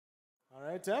All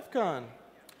right, DEF CON.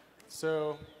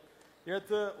 So you're at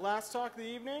the last talk of the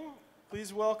evening.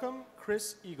 Please welcome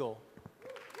Chris Eagle.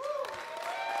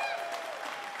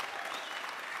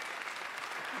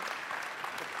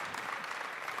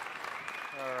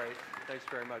 All right, thanks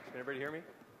very much. Can everybody hear me?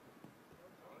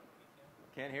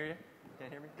 Can't hear you?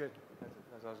 Can't hear me? Good.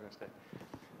 That's what I was going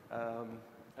to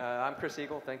say. I'm Chris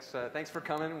Eagle. Thanks for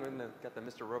coming. We've got the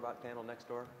Mr. Robot panel next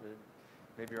door.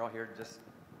 Maybe you're all here to just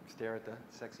stare at the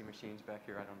sexy machines back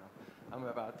here. I don't know. I'm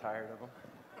about tired of them.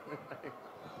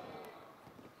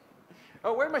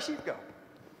 Oh, where'd my sheep go?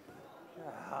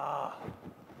 Ah,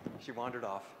 she wandered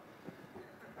off.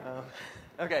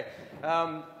 Okay.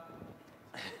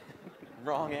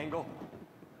 Wrong angle.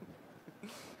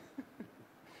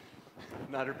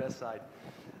 Not her best side.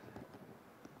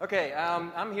 Okay,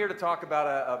 I'm here to talk about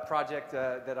a project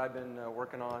that I've been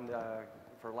working on,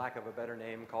 for lack of a better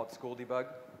name, called Sk3wlDbg.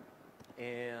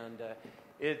 And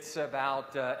it's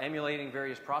about emulating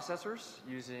various processors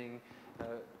using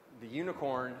the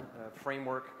Unicorn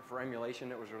framework for emulation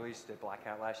that was released at Black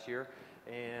Hat last year.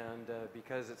 And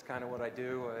because it's kind of what I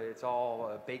do, it's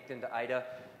all baked into IDA.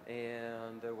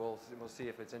 And we'll see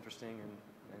if it's interesting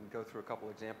and go through a couple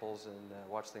examples and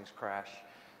watch things crash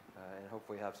and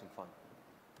hopefully have some fun.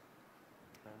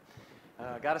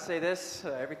 Got to say this,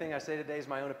 everything I say today is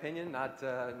my own opinion, not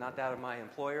that of my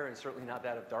employer and certainly not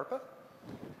that of DARPA.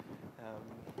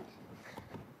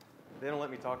 They don't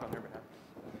let me talk on their behalf.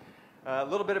 A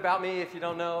little bit about me, if you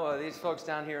don't know, these folks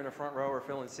down here in the front row are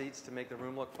filling seats to make the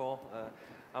room look full.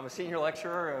 I'm a senior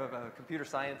lecturer of computer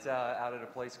science out at a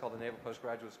place called the Naval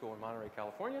Postgraduate School in Monterey,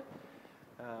 California.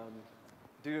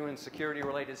 Doing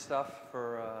security-related stuff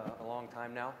for a long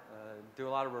time now. Do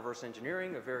a lot of reverse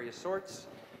engineering of various sorts.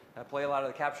 Play a lot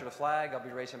of the capture the flag. I'll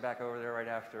be racing back over there right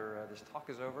after this talk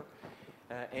is over.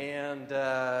 And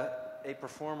a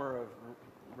performer of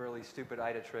really stupid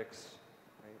IDA tricks,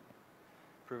 right?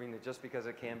 Proving that just because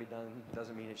it can be done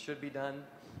doesn't mean it should be done,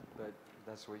 but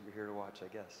that's what you're here to watch, I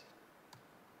guess.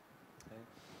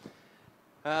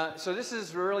 Okay. So this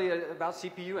is really about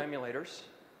CPU emulators,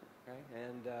 okay?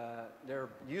 And they're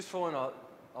useful in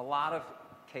a lot of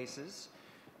cases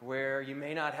where you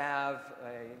may not have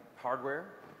a hardware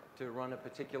to run a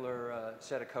particular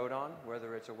set of code on,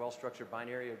 whether it's a well-structured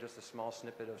binary or just a small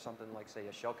snippet of something like, say,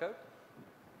 a shellcode.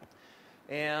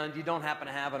 And you don't happen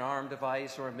to have an ARM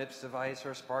device or a MIPS device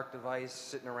or a Spark device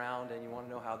sitting around and you want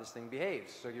to know how this thing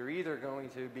behaves. So you're either going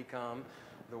to become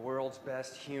the world's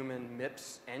best human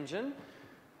MIPS engine,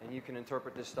 and you can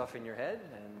interpret this stuff in your head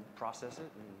and process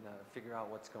it and figure out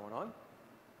what's going on,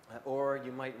 or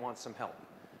you might want some help.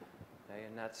 Okay,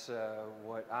 and that's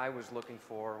what I was looking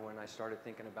for when I started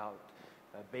thinking about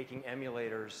baking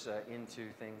emulators into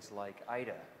things like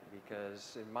IDA,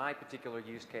 because in my particular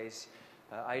use case,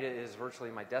 IDA is virtually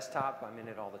my desktop. I'm in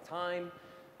it all the time,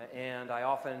 and I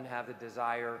often have the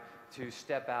desire to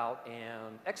step out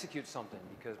and execute something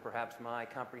because perhaps my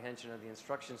comprehension of the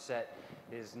instruction set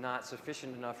is not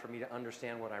sufficient enough for me to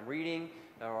understand what I'm reading,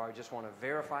 or I just want to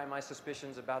verify my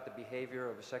suspicions about the behavior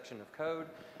of a section of code.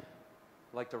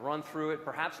 Like to run through it,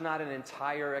 perhaps not an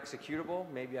entire executable.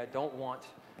 Maybe I don't want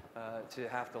to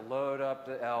have to load up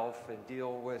the ELF and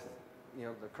deal with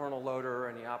the kernel loader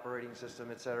and the operating system,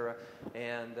 et cetera,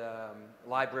 and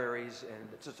libraries, and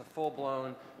it's just a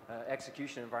full-blown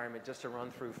execution environment just to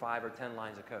run through 5 or 10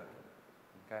 lines of code.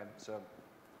 Okay, so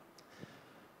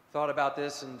thought about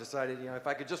this and decided, if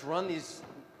I could just run these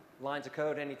lines of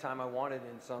code anytime I wanted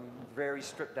in some very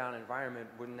stripped-down environment,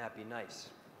 wouldn't that be nice?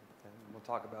 We'll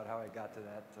talk about how I got to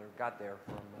that, or got there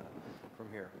from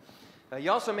here.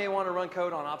 You also may want to run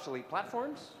code on obsolete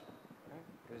platforms,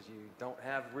 because you don't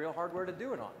have real hardware to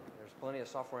do it on. There's plenty of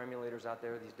software emulators out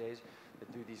there these days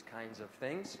that do these kinds of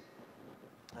things,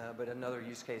 but another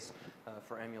use case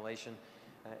for emulation.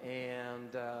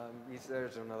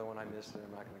 There's another one I missed that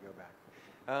I'm not going to go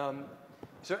back.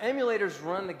 So emulators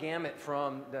run the gamut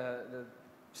from the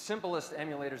simplest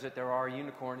emulators that there are.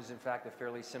 Unicorn is in fact a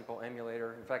fairly simple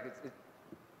emulator. In fact,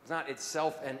 it's not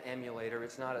itself an emulator.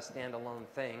 It's not a standalone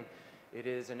thing. It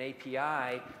is an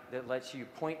API that lets you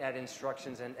point at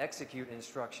instructions and execute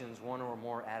instructions one or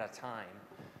more at a time.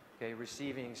 Okay,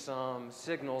 receiving some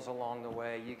signals along the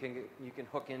way. You can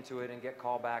hook into it and get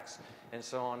callbacks and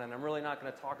so on. And I'm really not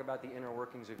going to talk about the inner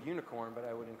workings of Unicorn, but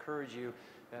I would encourage you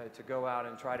to go out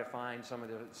and try to find some of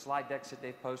the slide decks that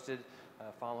they've posted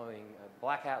following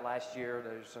Black Hat last year.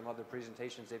 There's some other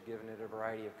presentations they've given at a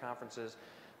variety of conferences,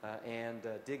 and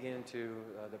dig into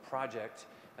the project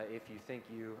if you think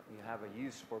you have a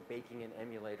use for baking an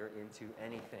emulator into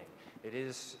anything. It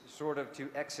is sort of to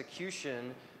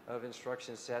execution of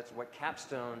instruction sets what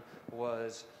Capstone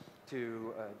was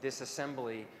to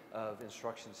disassembly of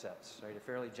instruction sets, right? A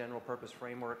fairly general purpose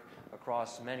framework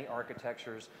across many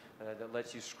architectures that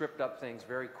lets you script up things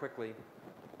very quickly.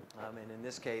 And in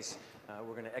this case,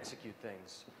 we're going to execute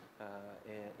things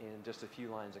in just a few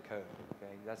lines of code.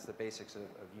 Okay? That's the basics of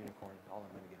Unicorn, all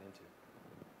I'm going to get into.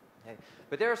 Okay.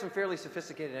 But there are some fairly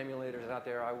sophisticated emulators out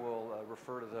there. I will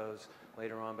refer to those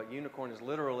later on. But Unicorn is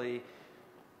literally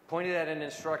pointed at an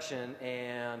instruction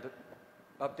and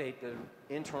update the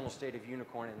internal state of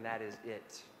Unicorn, and that is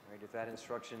it. Right? If that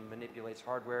instruction manipulates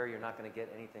hardware, you're not going to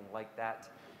get anything like that.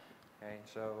 Okay?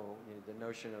 So the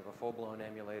notion of a full-blown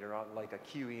emulator like a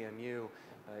QEMU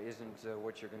isn't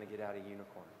what you're going to get out of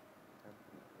Unicorn. Okay?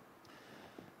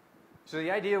 So the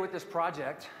idea with this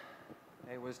project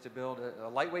was to build a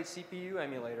lightweight CPU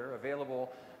emulator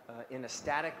available in a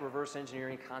static reverse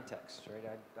engineering context. Right?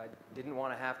 I didn't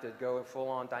want to have to go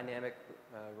full-on dynamic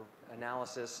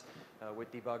analysis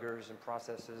with debuggers and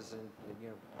processes and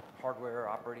hardware,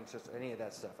 operating system, any of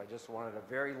that stuff. I just wanted a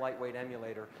very lightweight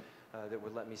emulator that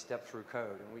would let me step through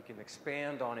code. And we can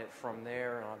expand on it from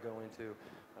there, and I'll go into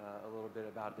a little bit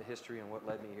about the history and what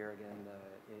led me here again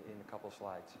in a couple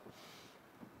slides.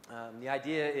 The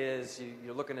idea is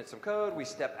you're looking at some code, we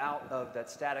step out of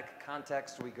that static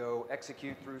context, we go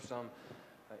execute through some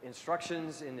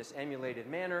instructions in this emulated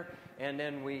manner, and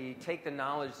then we take the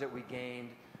knowledge that we gained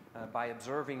by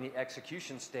observing the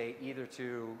execution state either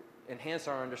to enhance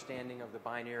our understanding of the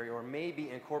binary or maybe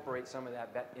incorporate some of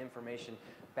that information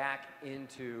back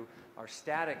into our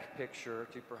static picture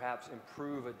to perhaps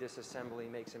improve a disassembly,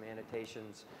 make some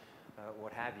annotations,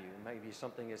 what have you. It might be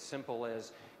something as simple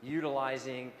as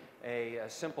utilizing a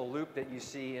simple loop that you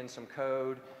see in some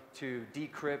code to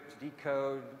decrypt,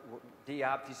 decode,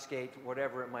 deobfuscate,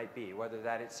 whatever it might be, whether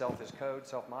that itself is code,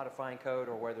 self-modifying code,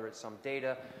 or whether it's some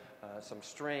data, some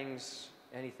strings,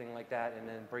 anything like that, and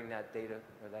then bring that data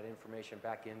or that information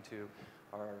back into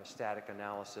our static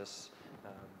analysis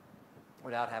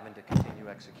without having to continue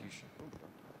execution.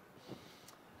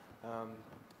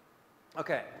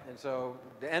 Okay, and so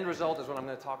the end result is what I'm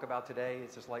going to talk about today.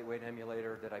 It's this lightweight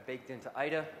emulator that I baked into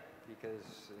IDA,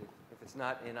 because if it's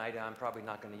not in IDA, I'm probably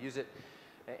not going to use it.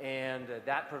 And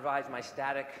that provides my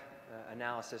static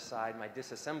analysis side, my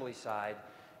disassembly side,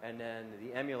 and then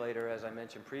the emulator, as I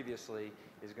mentioned previously,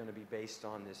 is going to be based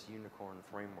on this Unicorn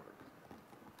framework.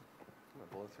 I'm going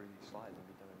to blow through these slides and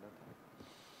be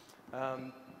done in no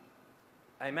time.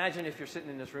 I imagine if you're sitting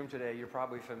in this room today, you're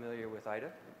probably familiar with IDA.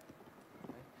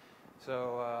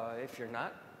 So if you're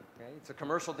not, okay, it's a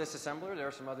commercial disassembler. There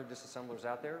are some other disassemblers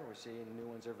out there. We're seeing new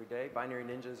ones every day. Binary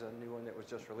Ninja is a new one that was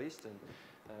just released, and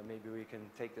maybe we can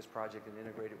take this project and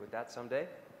integrate it with that someday.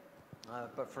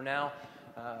 But for now,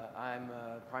 I'm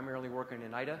primarily working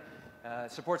in IDA.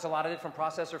 It supports a lot of different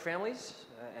processor families,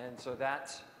 and so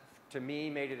that, to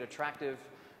me, made it attractive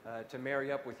to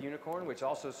marry up with Unicorn, which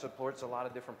also supports a lot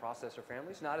of different processor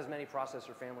families. Not as many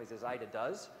processor families as IDA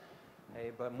does.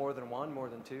 Hey, but more than one, more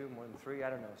than two, more than three, I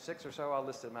don't know, 6 or so. I'll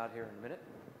list them out here in a minute.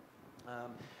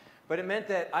 But it meant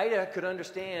that IDA could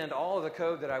understand all of the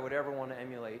code that I would ever want to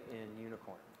emulate in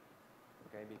Unicorn.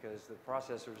 Okay, because the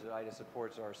processors that IDA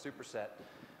supports are a superset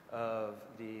of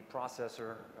the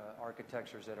processor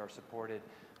architectures that are supported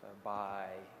by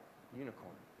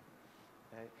Unicorn.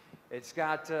 Okay. It's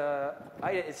got,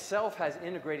 IDA itself has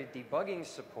integrated debugging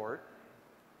support.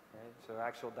 So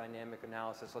actual dynamic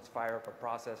analysis, let's fire up a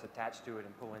process attached to it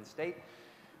and pull in state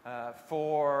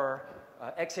for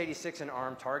x86 and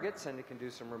ARM targets, and it can do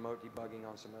some remote debugging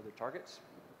on some other targets.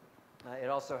 It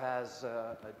also has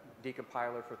a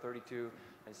decompiler for 32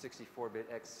 and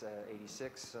 64-bit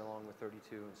x86 along with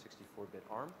 32 and 64-bit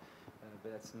ARM,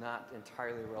 but that's not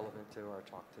entirely relevant to our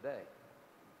talk today.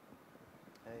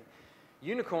 Okay.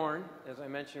 Unicorn, as I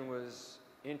mentioned, was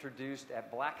introduced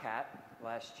at Black Hat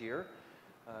last year.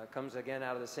 Comes again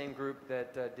out of the same group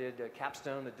that did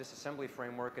Capstone, the disassembly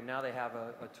framework, and now they have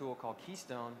a tool called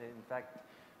Keystone. In fact,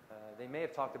 they may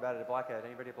have talked about it at Black Hat.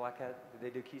 Anybody at Black Hat? Did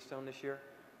they do Keystone this year?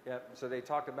 Yep. So they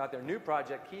talked about their new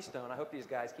project, Keystone. I hope these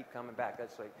guys keep coming back.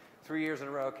 That's like 3 years in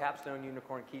a row, Capstone,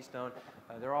 Unicorn, Keystone.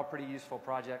 They're all pretty useful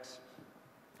projects.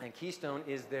 And Keystone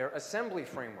is their assembly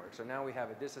framework. So now we have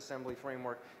a disassembly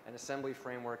framework, an assembly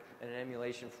framework, and an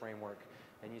emulation framework.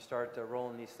 And you start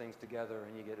rolling these things together,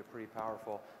 and you get a pretty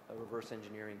powerful reverse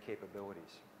engineering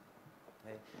capabilities.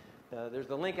 Okay. There's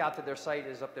the link out to their site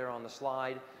is up there on the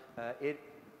slide. It,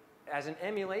 as an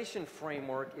emulation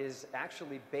framework, is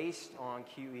actually based on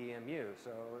QEMU. So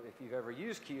if you've ever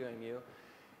used QEMU,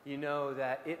 you know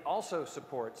that it also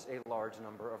supports a large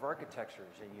number of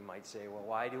architectures. And you might say, well,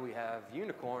 why do we have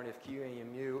Unicorn if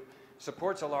QEMU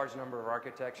supports a large number of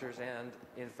architectures, and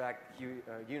in fact,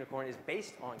 Unicorn is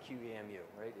based on QEMU,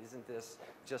 right? Isn't this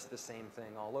just the same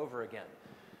thing all over again?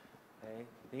 Okay.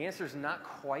 The answer is not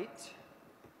quite.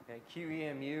 Okay.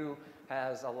 QEMU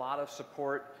has a lot of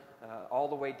support all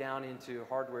the way down into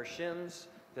hardware shims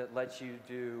that lets you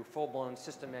do full-blown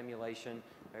system emulation.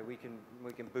 Right? We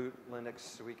can boot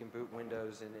Linux, we can boot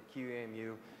Windows in the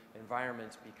QEMU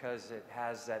environments because it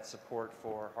has that support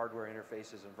for hardware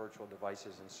interfaces and virtual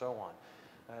devices and so on.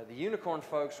 The Unicorn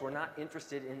folks were not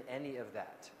interested in any of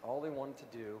that. All they wanted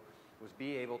to do was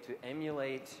be able to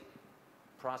emulate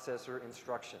processor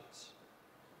instructions.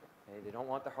 Okay? They don't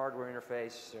want the hardware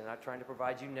interface. They're not trying to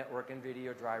provide you network and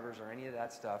video drivers or any of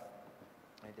that stuff.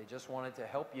 Okay? They just wanted to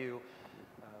help you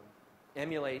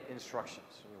emulate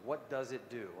instructions. What does it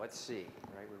do? Let's see.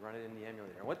 Right? We run it in the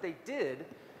emulator. And what they did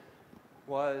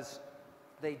was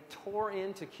they tore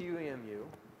into QEMU.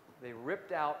 They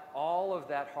ripped out all of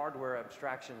that hardware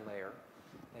abstraction layer,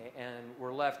 okay, and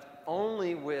were left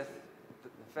only with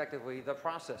effectively the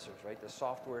processors, right? The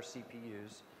software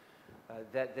CPUs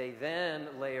that they then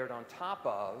layered on top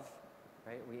of.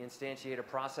 Right? We instantiate a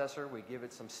processor. We give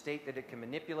it some state that it can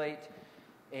manipulate.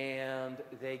 And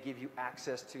they give you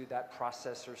access to that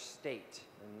processor state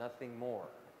and nothing more.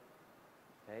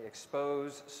 Okay?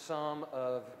 Expose some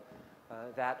of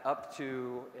that up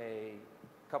to a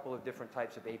couple of different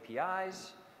types of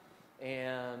APIs,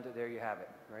 and there you have it,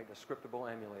 right? A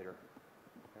scriptable emulator.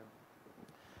 Okay?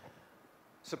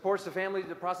 Supports the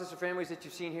processor families that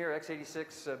you've seen here,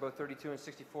 x86, both 32 and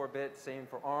 64-bit, same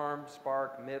for ARM,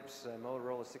 SPARC, MIPS,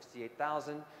 Motorola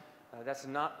 68000. That's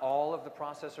not all of the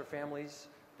processor families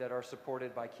that are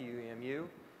supported by QEMU,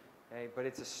 okay, but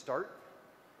it's a start.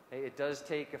 Okay, it does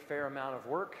take a fair amount of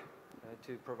work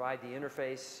to provide the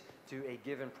interface to a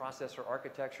given processor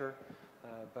architecture,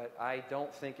 but I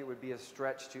don't think it would be a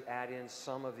stretch to add in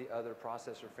some of the other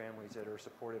processor families that are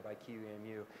supported by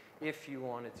QEMU if you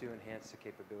wanted to enhance the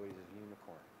capabilities of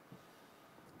Unicorn.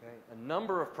 Okay, a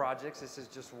number of projects, this is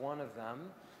just one of them,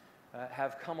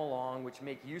 have come along which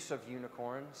make use of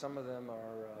Unicorn. Some of them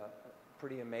are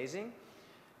pretty amazing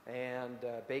and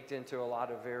baked into a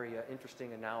lot of very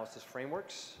interesting analysis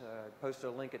frameworks. Posted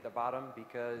a link at the bottom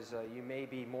because you may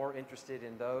be more interested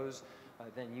in those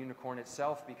than Unicorn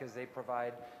itself because they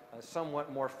provide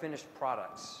somewhat more finished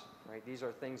products. Right? These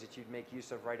are things that you'd make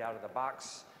use of right out of the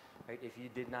box. Right? If you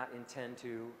did not intend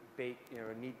to bake,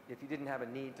 if you didn't have a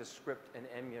need to script an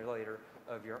emulator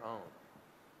of your own.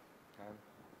 Okay?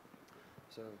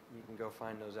 So you can go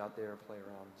find those out there and play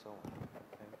around and so on.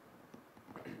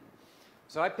 Okay?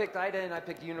 So I picked IDA and I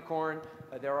picked Unicorn.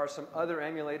 There are some other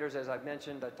emulators, as I've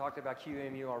mentioned. I talked about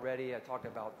QEMU already. I talked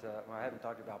about, well, I haven't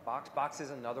talked about Box. Box is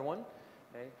another one.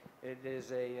 Okay? It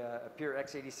is a pure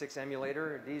x86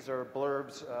 emulator. These are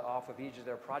blurbs off of each of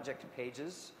their project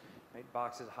pages. Right?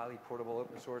 Box is a highly portable,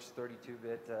 open source,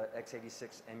 32-bit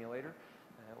x86 emulator,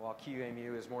 while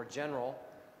QEMU is more general,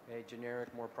 a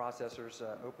generic, more processors,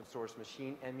 open source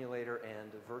machine emulator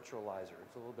and virtualizer.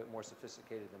 It's a little bit more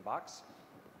sophisticated than Box,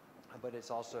 but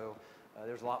it's also,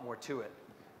 there's a lot more to it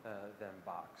than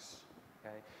Box.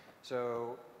 Okay?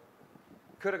 So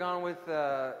could have gone with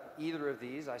either of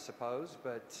these, I suppose,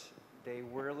 but they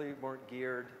really weren't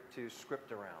geared to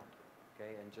script around,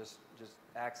 okay, and just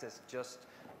access just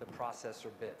the processor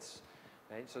bits.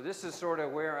 Right? So this is sort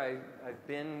of where I've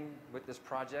been with this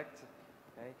project.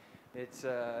 Okay? It's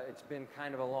been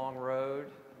kind of a long road.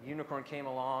 Unicorn came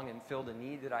along and filled a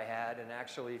need that I had and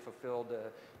actually fulfilled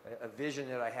a vision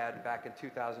that I had back in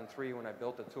 2003 when I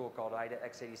built a tool called IDA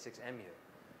x86emu,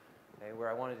 okay, where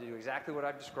I wanted to do exactly what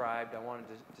I've described. I wanted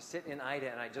to sit in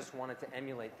IDA and I just wanted to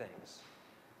emulate things,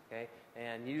 okay,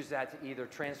 and use that to either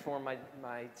transform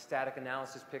my static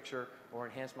analysis picture or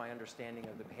enhance my understanding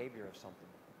of the behavior of something.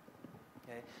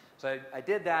 Okay? So I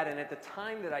did that, and at the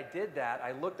time that I did that,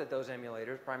 I looked at those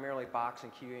emulators, primarily Box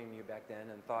and QEMU back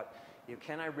then, and thought,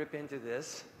 can I rip into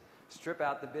this, strip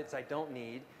out the bits I don't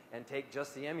need, and take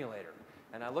just the emulator?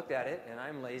 And I looked at it, and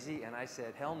I'm lazy, and I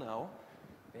said, hell no,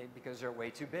 because they're way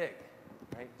too big.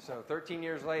 Right? So 13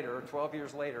 years later, or 12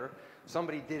 years later,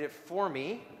 somebody did it for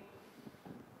me.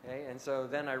 Okay? And so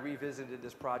then I revisited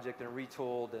this project and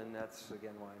retooled, and that's,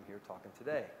 again, why I'm here talking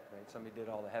today. Right? Somebody did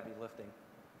all the heavy lifting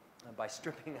by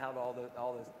stripping out all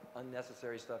the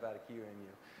unnecessary stuff out of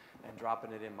QEMU and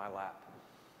dropping it in my lap.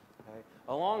 Okay?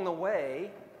 Along the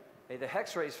way, the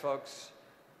Hexrays folks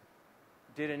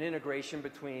did an integration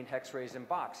between Hexrays and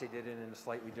Box. They did it in a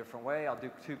slightly different way. I'll do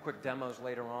 2 quick demos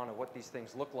later on of what these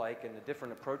things look like and the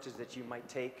different approaches that you might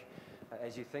take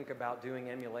as you think about doing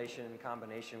emulation in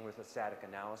combination with a static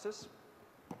analysis.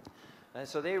 And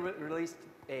so they released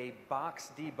a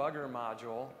Box debugger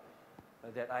module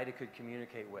that IDA could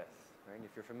communicate with. Right? And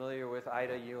if you're familiar with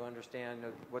IDA, you understand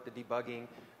what the debugging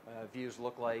views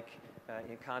look like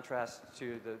in contrast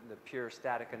to the pure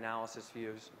static analysis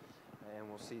views. And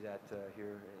we'll see that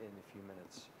here in a few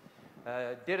minutes.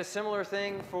 Did a similar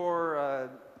thing for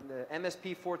the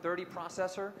MSP 430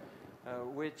 processor,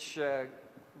 which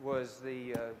was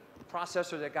the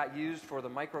processor that got used for the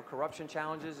micro corruption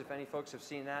challenges. If any folks have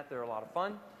seen that, they're a lot of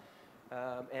fun.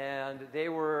 And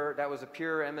that was a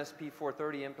pure MSP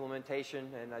 430 implementation,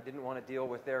 and I didn't want to deal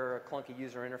with their clunky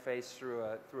user interface through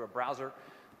a browser.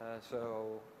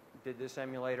 So did this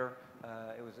emulator.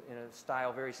 It was in a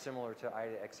style very similar to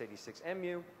IDA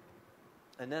x86emu.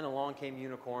 And then along came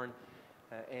Unicorn,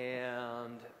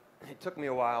 and it took me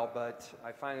a while, but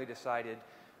I finally decided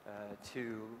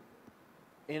to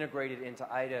integrate it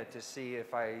into IDA to see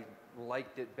if I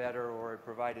liked it better or it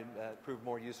proved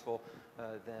more useful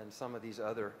than some of these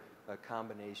other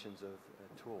combinations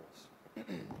of tools.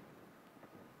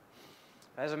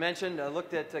 As I mentioned, I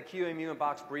looked at QEMU and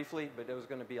Box briefly, but it was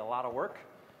going to be a lot of work.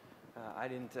 I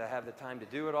didn't have the time to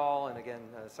do it all, and again,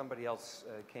 somebody else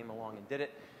came along and did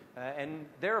it. And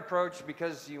their approach,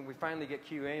 because we finally get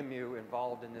QEMU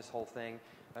involved in this whole thing,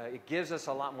 it gives us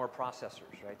a lot more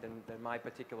processors, right, than my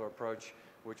particular approach,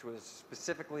 which was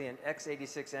specifically an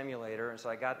x86 emulator. And so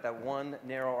I got that one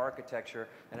narrow architecture,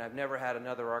 and I've never had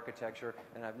another architecture,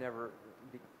 and I've never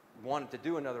wanted to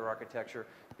do another architecture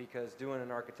because doing an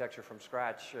architecture from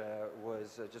scratch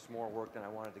was just more work than I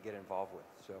wanted to get involved with.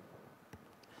 So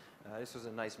this was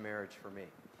a nice marriage for me.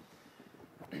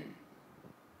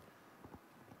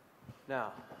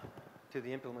 Now, to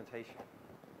the implementation.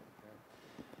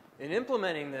 In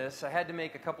implementing this, I had to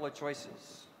make a couple of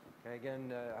choices. Okay,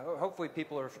 again, hopefully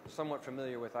people are somewhat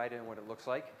familiar with IDA and what it looks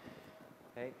like.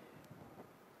 Okay.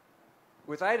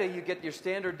 With IDA, you get your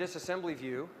standard disassembly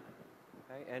view,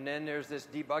 okay, and then there's this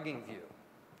debugging view.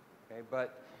 Okay,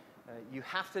 but you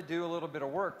have to do a little bit of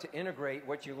work to integrate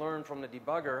what you learn from the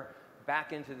debugger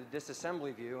back into the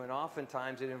disassembly view, and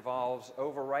oftentimes it involves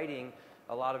overwriting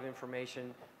a lot of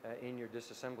information in your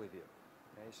disassembly view.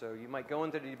 Okay, so you might go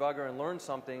into the debugger and learn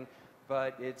something,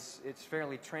 but it's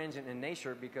fairly transient in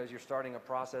nature because you're starting a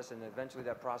process and eventually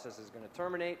that process is going to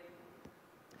terminate,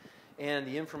 and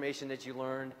the information that you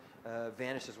learned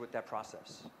vanishes with that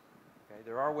process. Okay,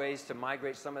 there are ways to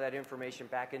migrate some of that information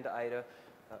back into IDA,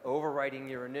 overwriting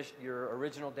your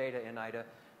original data in IDA,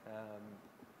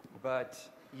 but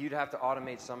you'd have to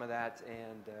automate some of that,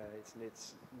 and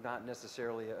it's not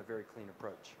necessarily a very clean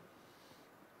approach.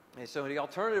 And so the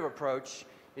alternative approach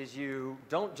is you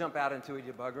don't jump out into a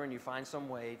debugger and you find some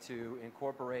way to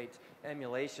incorporate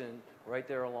emulation right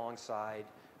there alongside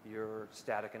your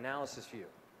static analysis view.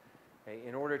 Okay,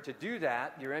 in order to do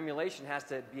that, your emulation has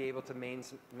to be able to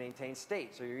maintain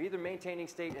state. So you're either maintaining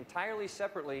state entirely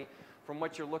separately from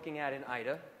what you're looking at in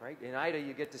IDA. Right? In IDA,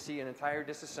 you get to see an entire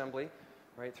disassembly,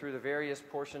 right, through the various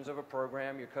portions of a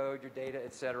program, your code, your data,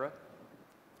 etc.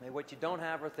 And what you don't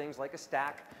have are things like a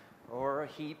stack or a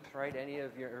heap, right, any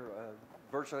of your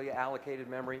virtually allocated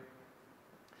memory.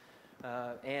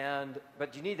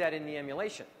 But you need that in the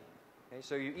emulation. Okay?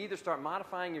 So you either start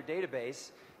modifying your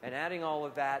database and adding all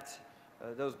of that,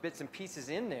 those bits and pieces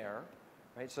in there,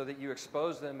 right, so that you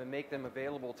expose them and make them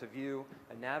available to view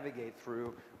and navigate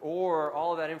through, or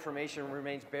all of that information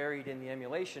remains buried in the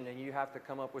emulation and you have to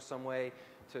come up with some way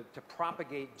to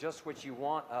propagate just what you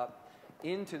want up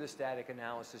into the static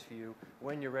analysis view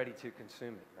when you're ready to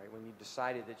consume it, right? When you've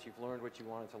decided that you've learned what you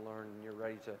wanted to learn and you're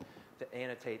ready to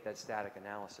annotate that static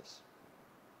analysis.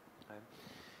 Okay?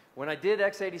 When I did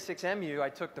x86emu, I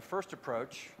took the first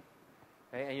approach,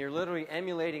 okay, and you're literally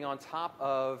emulating on top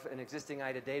of an existing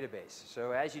IDA database.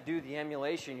 So as you do the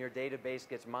emulation, your database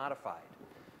gets modified.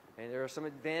 And there are some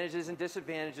advantages and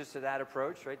disadvantages to that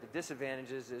approach, right? The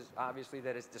disadvantages is obviously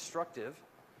that it's destructive.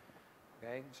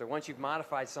 Okay? So once you've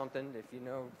modified something, if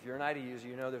you're an IDA user,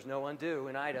 you know there's no undo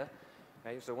in IDA.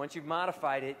 Right? So once you've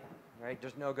modified it, right,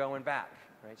 there's no going back.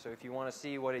 Right? So if you want to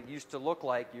see what it used to look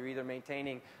like, you're either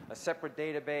maintaining a separate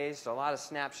database, a lot of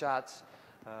snapshots,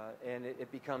 and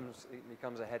it becomes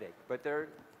a headache. But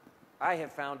I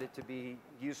have found it to be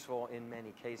useful in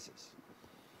many cases.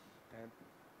 Okay?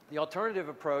 The alternative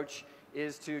approach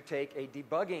is to take a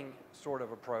debugging sort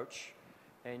of approach.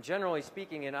 And generally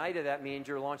speaking, in IDA, that means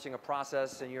you're launching a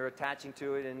process and you're attaching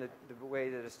to it in the way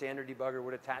that a standard debugger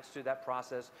would attach to that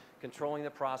process, controlling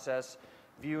the process,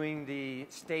 viewing the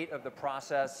state of the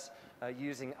process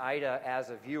using IDA as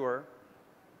a viewer.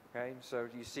 Okay? So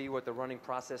you see what the running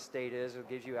process state is. It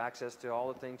gives you access to all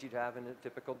the things you'd have in a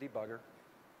typical debugger.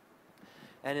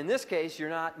 And in this case, you're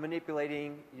not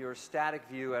manipulating your static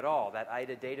view at all. That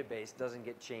IDA database doesn't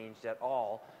get changed at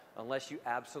all unless you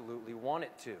absolutely want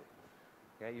it to.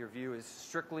 Okay, your view is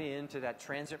strictly into that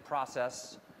transient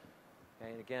process.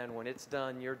 Okay, and again, when it's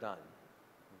done, you're done.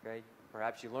 Okay,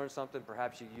 perhaps you learn something,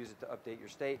 perhaps you use it to update your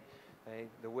state. Okay,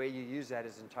 the way you use that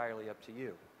is entirely up to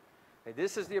you. Okay,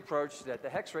 this is the approach that the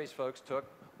Hexrace folks took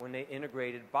when they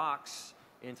integrated Box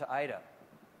into IDA.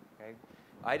 Okay,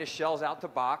 IDA shells out to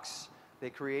Box. They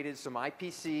created some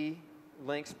IPC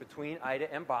links between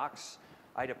IDA and Box.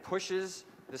 IDA pushes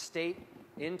the state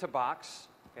into Box,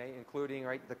 okay, including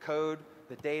the code,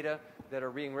 the data that are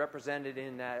being represented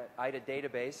in that IDA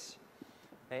database,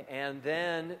 okay, and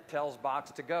then tells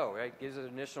Box to go. Right? Gives it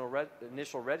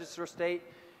initial register state,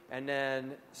 and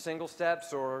then single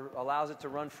steps or allows it to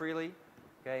run freely,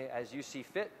 okay, as you see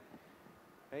fit.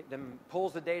 Right? Then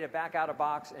pulls the data back out of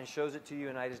Box and shows it to you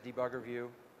in IDA's debugger view.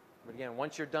 But again,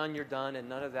 once you're done, and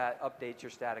none of that updates your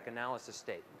static analysis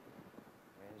state.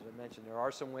 As I mentioned, there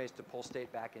are some ways to pull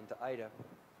state back into IDA,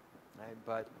 right?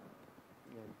 But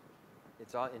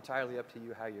it's entirely up to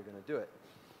you how you're going to do it.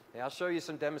 And I'll show you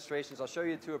some demonstrations. I'll show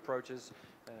you 2 approaches,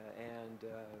 and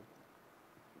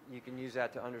you can use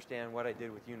that to understand what I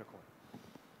did with Unicorn.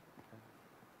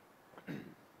 Okay.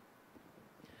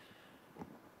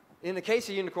 In the case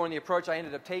of Unicorn, the approach I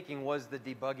ended up taking was the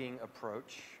debugging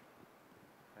approach,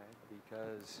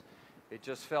 because it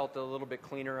just felt a little bit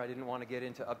cleaner. I didn't want to get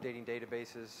into updating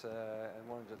databases. I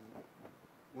wanted to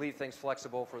leave things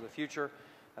flexible for the future.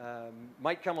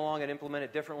 Might come along and implement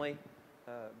it differently,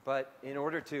 but in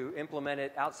order to implement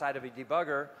it outside of a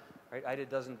debugger, right, IDA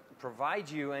doesn't provide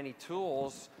you any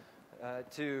tools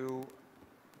to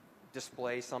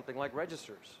display something like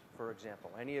registers, for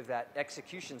example. Any of that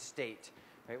execution state.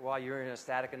 Right, while you're in a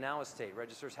static analysis state,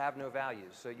 registers have no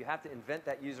values. So you have to invent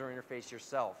that user interface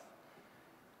yourself.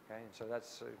 Okay, and so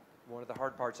that's one of the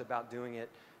hard parts about doing it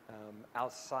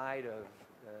outside of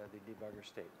the debugger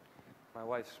state. My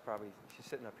wife's she's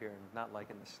sitting up here and not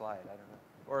liking the slide, I don't know,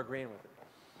 or agreeing with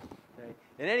it. Okay.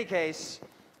 In any case,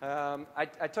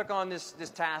 I took on this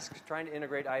task trying to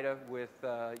integrate IDA with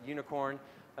Unicorn.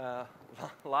 A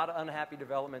lot of unhappy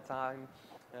development time,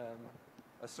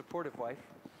 a supportive wife.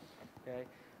 Okay.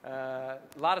 A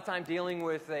lot of time dealing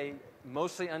with a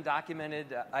mostly undocumented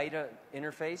IDA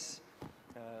interface,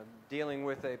 dealing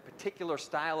with a particular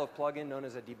style of plugin known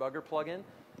as a debugger plugin.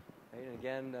 And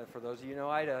again, for those of you who know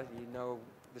IDA, you know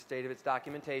the state of its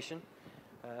documentation.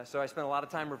 So I spent a lot of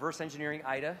time reverse engineering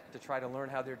IDA to try to learn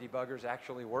how their debuggers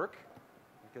actually work,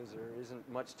 because there isn't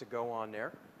much to go on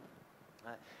there.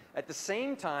 At the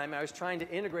same time, I was trying to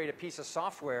integrate a piece of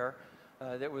software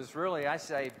that was really, I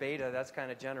say beta, that's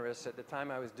kind of generous. At the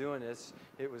time I was doing this,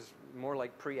 it was more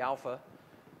like pre-alpha.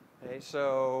 Okay,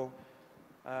 so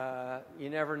you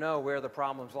never know where the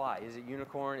problems lie. Is it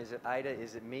Unicorn? Is it IDA?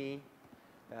 Is it me?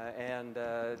 And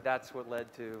that's what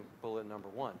led to bullet number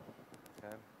 1.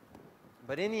 Okay?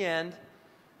 But in the end,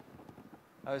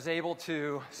 I was able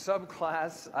to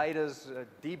subclass IDA's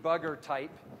debugger type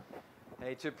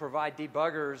to provide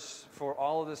debuggers for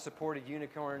all of the supported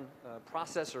Unicorn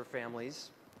processor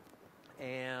families,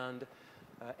 and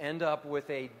end up with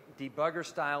a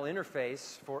debugger-style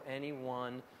interface for any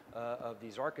one of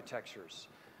these architectures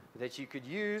that you could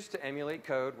use to emulate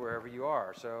code wherever you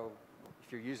are. So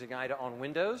if you're using IDA on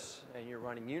Windows and you're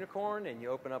running Unicorn and you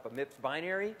open up a MIPS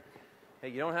binary,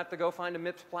 you don't have to go find a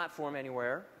MIPS platform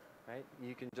anywhere. Right?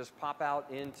 You can just pop out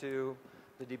into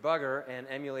the debugger and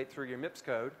emulate through your MIPS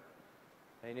code.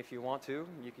 And if you want to,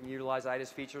 you can utilize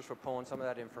IDA's features for pulling some of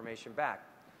that information back.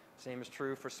 Same is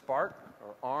true for Spark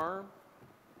or ARM.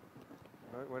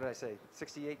 What did I say?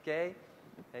 68K,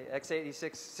 x86,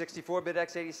 64-bit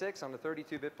x86 on the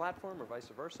 32-bit platform, or vice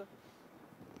versa.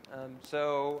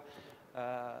 So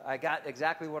I got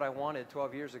exactly what I wanted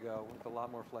 12 years ago with a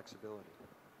lot more flexibility.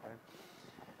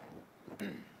 Okay?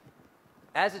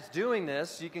 As it's doing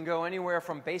this, you can go anywhere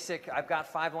from basic, I've got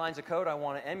 5 lines of code I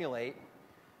want to emulate,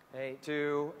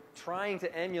 to trying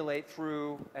to emulate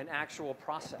through an actual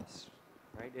process.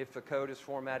 Right? If the code is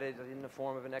formatted in the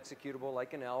form of an executable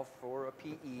like an ELF or a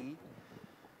PE,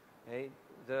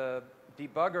 the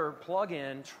debugger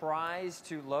plugin tries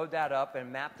to load that up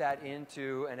and map that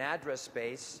into an address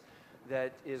space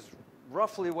that is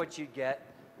roughly what you'd get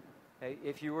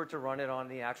if you were to run it on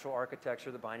the actual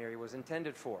architecture the binary was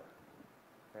intended for.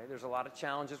 There's a lot of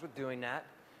challenges with doing that.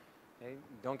 We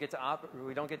don't get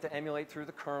to emulate through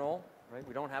the kernel. Right?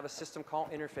 We don't have a system call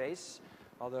interface,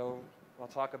 although I'll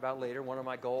talk about later. One of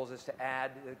my goals is to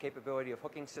add the capability of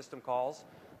hooking system calls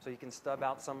so you can stub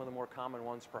out some of the more common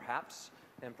ones perhaps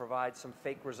and provide some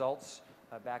fake results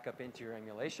back up into your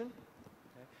emulation.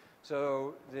 Okay?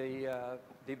 So the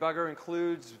debugger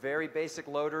includes very basic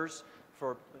loaders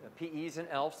for PEs and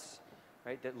ELFs.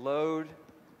 right, that load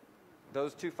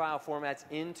those two file formats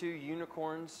into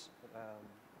Unicorn's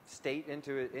state,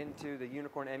 into the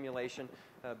Unicorn emulation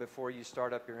before you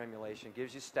start up your emulation. It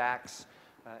gives you stacks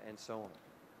and so on.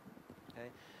 Okay?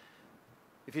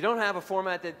 If you don't have a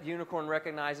format that Unicorn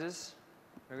recognizes,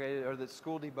 okay, or that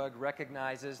Sk3wlDbg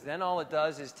recognizes, then all it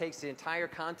does is takes the entire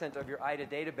content of your IDA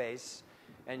database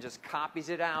and just copies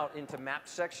it out into mapped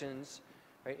sections,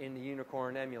 right, in the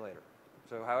Unicorn emulator.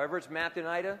 So however it's mapped in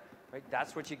IDA, right,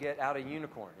 that's what you get out of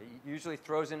Unicorn. It usually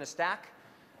throws in a stack,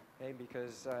 okay,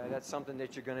 because that's something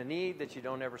that you're going to need that you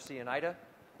don't ever see in IDA.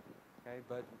 Okay,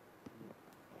 but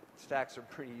stacks are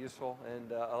pretty useful,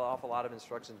 and an awful lot of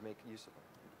instructions make use of them.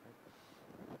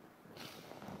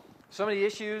 Some of the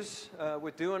issues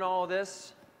with doing all of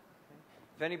this,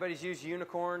 if anybody's used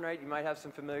Unicorn, right, you might have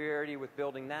some familiarity with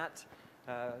building that.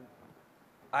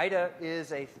 IDA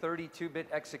is a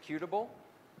 32-bit executable.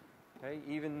 Okay,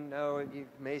 even though you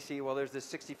may see, well, there's this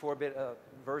 64-bit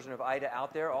version of IDA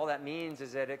out there. All that means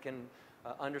is that it can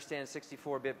understand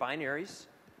 64-bit binaries.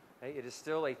 Okay, it is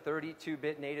still a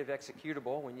 32-bit native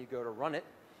executable when you go to run it.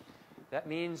 That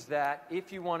means that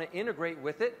if you want to integrate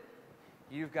with it,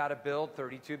 you've got to build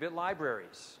 32-bit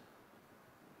libraries.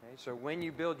 Okay, so when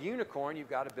you build Unicorn, you've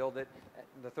got to build it,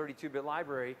 the 32-bit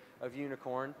library of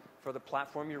Unicorn for the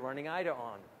platform you're running IDA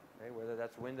on, okay, whether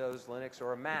that's Windows, Linux,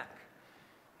 or a Mac.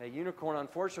 Unicorn,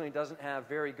 unfortunately, doesn't have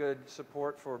very good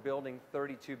support for building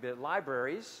 32-bit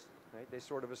libraries. Right? They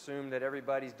sort of assume that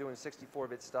everybody's doing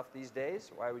 64-bit stuff these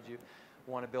days. Why would you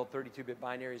want to build 32-bit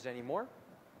binaries anymore?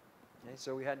 Okay,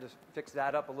 so we had to fix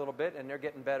that up a little bit, and they're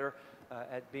getting better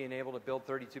at being able to build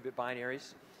 32-bit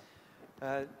binaries.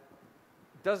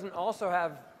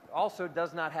 Also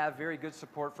does not have very good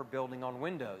support for building on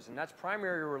Windows, and that's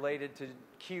primarily related to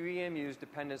QEMU's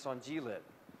dependence on glib,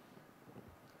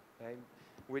 okay,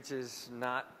 which is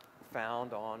not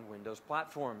found on Windows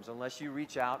platforms unless you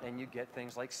reach out and you get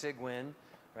things like Cygwin,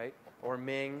 right, or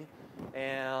Ming,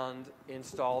 and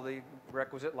install the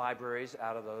requisite libraries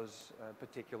out of those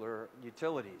particular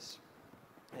utilities.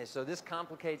 And so this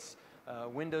complicates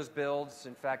Windows builds.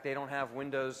 In fact, they don't have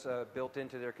Windows built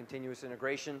into their continuous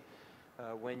integration.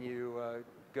 When you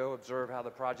go observe how the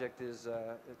project is,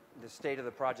 the state of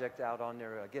the project out on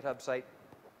their GitHub site.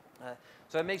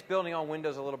 So it makes building on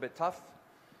Windows a little bit tough,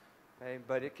 okay,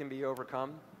 but it can be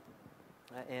overcome.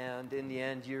 And in the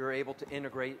end, you're able to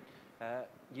integrate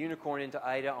Unicorn into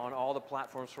IDA on all the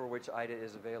platforms for which IDA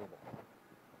is available.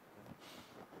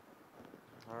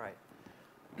 All right.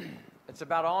 It's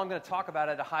about all I'm going to talk about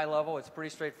at a high level. It's pretty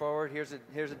straightforward. Here's a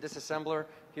disassembler.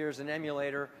 Here's an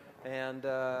emulator. And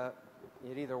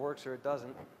it either works or it doesn't.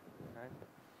 Okay?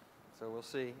 So we'll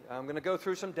see. I'm going to go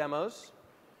through some demos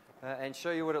and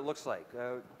show you what it looks like.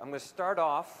 I'm going to start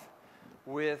off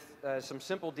with some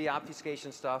simple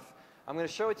deobfuscation stuff. I'm going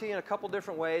to show it to you in a couple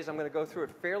different ways. I'm going to go through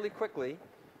it fairly quickly.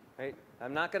 Right?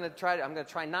 I'm going to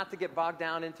try not to get bogged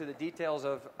down into the details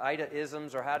of IDA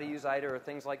isms or how to use IDA or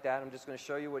things like that. I'm just going to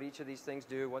show you what each of these things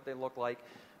do, what they look like,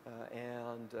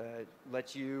 and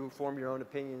let you form your own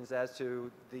opinions as to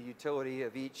the utility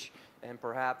of each and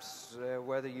perhaps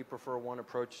whether you prefer one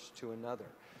approach to another.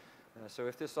 So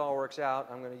if this all works out,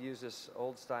 I'm going to use this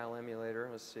old style emulator.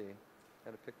 Let's see.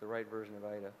 Got to pick the right version of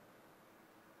IDA.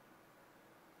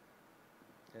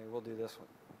 Okay, we'll do this one.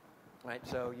 Right,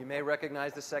 so you may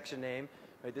recognize the section name.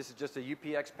 Right, this is just a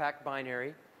UPX packed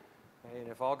binary. Right, and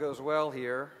if all goes well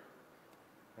here,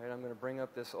 right, I'm going to bring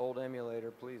up this old emulator.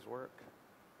 Please work.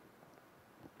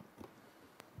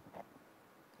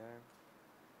 Okay.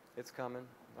 It's coming.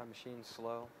 My machine's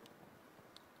slow.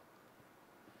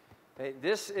 Okay,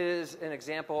 this is an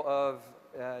example of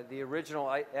the original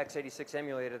x86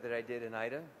 emulator that I did in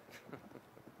IDA.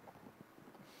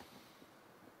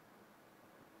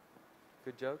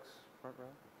 Good jokes, front row.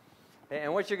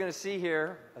 And what you're going to see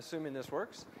here, assuming this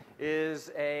works,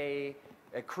 is a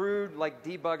crude like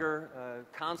debugger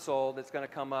console that's going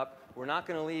to come up. We're not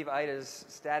going to leave IDA's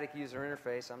static user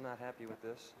interface. I'm not happy with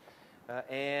this.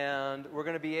 And we're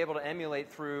going to be able to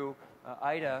emulate through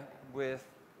IDA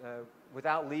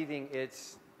without leaving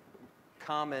its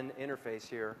common interface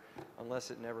here,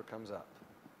 unless it never comes up.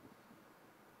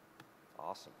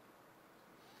 Awesome.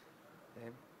 Okay.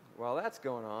 While that's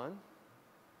going on,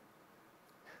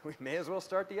 we may as well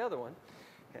start the other one.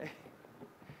 Okay.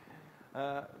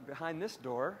 Behind this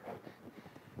door,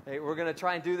 okay, we're going to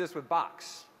try and do this with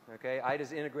Box. Okay,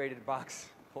 IDA's integrated Box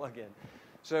plugin.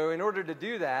 So in order to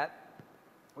do that,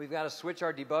 we've got to switch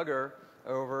our debugger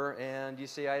over, and you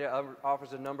see IDA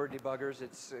offers a number of debuggers.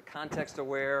 It's context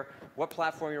aware, what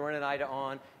platform you're running IDA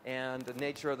on, and the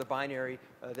nature of the binary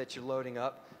that you're loading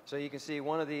up. So you can see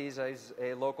one of these is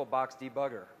a local box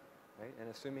debugger. right? And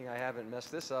assuming I haven't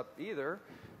messed this up either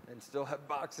and still have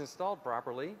Box installed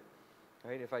properly,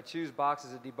 right? If I choose Box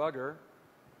as a debugger,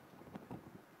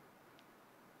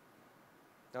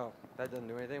 oh, that doesn't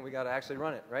do anything. We got to actually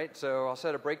run it, right? So I'll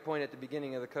set a breakpoint at the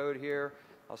beginning of the code here.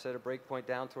 I'll set a breakpoint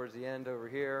down towards the end over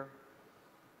here.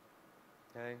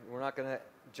 Okay, we're not going to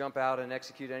jump out and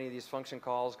execute any of these function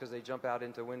calls because they jump out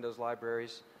into Windows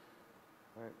libraries.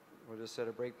 All right, we'll just set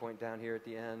a breakpoint down here at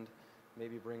the end.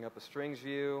 Maybe bring up a strings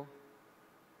view.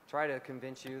 Try to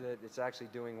convince you that it's actually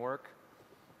doing work.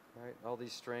 All right, all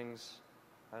these strings.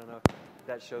 I don't know if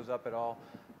that shows up at all.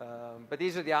 But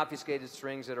these are the obfuscated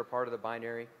strings that are part of the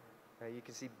binary. Okay, you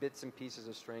can see bits and pieces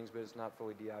of strings, but it's not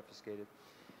fully deobfuscated.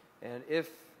 And if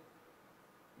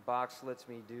Box lets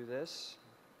me do this,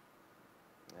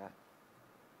 yeah.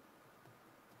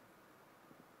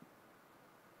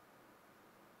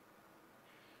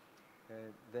 Okay,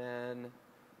 then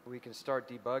we can start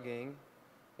debugging,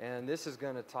 and this is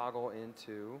going to toggle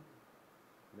into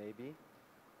maybe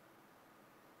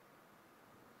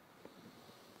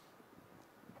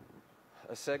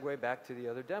a segue back to the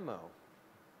other demo.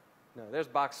 No, there's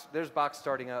Box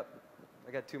starting up.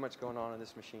 I got too much going on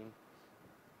this machine.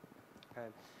 Okay.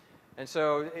 And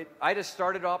so I just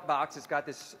started off Box. It's got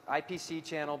this IPC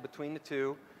channel between the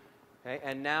two. Okay?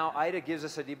 And now IDA gives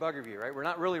us a debugger view, right? We're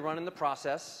not really running the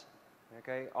process.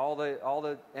 Okay? All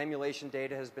the emulation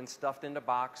data has been stuffed into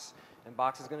Box, and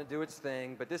Box is going to do its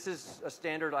thing. But this is a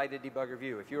standard IDA debugger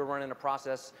view. If you were running a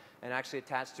process and actually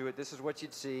attached to it, this is what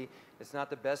you'd see. It's not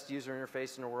the best user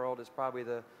interface in the world. It's probably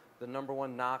the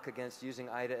 #1 knock against using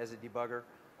IDA as a debugger,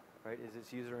 right? Is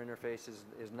its user interface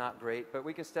is not great. But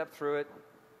we can step through it.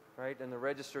 Right, and the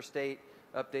register state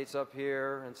updates up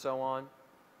here and so on,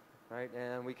 right?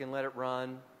 And we can let it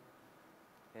run,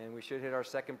 and we should hit our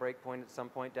second breakpoint at some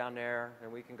point down there,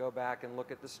 and we can go back and look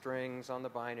at the strings on the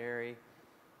binary,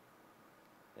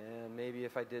 and maybe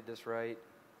if I did this right,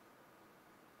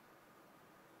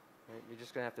 you're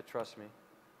just going to have to trust me.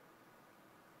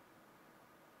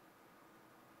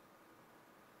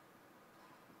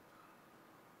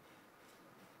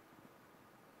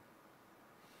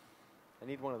 I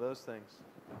need one of those things.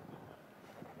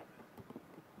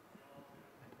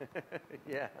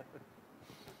 Yeah.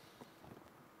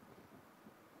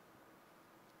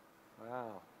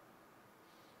 Wow.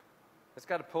 It's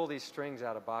got to pull these strings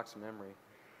out of Box memory.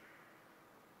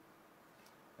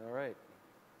 All right.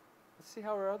 Let's see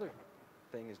how our other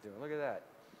thing is doing. Look at that.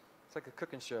 It's like a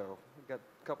cooking show. We've got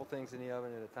a couple things in the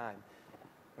oven at a time.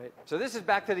 Right? So this is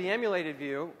back to the emulated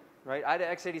view, right? IDA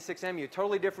x86emu,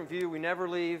 totally different view. We never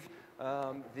leave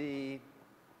the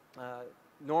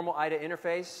normal IDA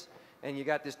interface, and you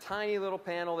got this tiny little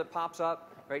panel that pops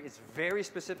up, right? It's very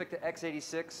specific to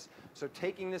x86, so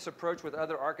taking this approach with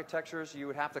other architectures, you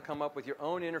would have to come up with your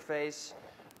own interface,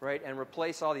 right, and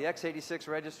replace all the x86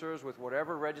 registers with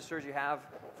whatever registers you have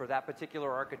for that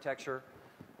particular architecture.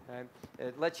 Okay?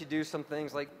 It lets you do some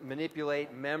things like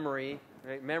manipulate memory.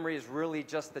 Right? Memory is really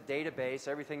just the database.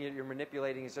 Everything you're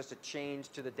manipulating is just a change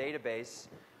to the database.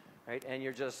 Right? And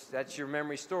that's your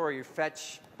memory store. You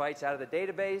fetch bytes out of the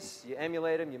database, you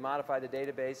emulate them, you modify the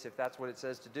database if that's what it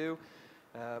says to do.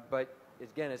 But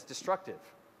again, it's destructive.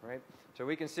 Right? So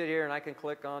we can sit here and I can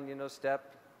click on,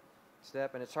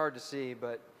 step, and it's hard to see,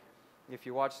 but if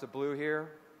you watch the blue here,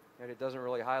 and it doesn't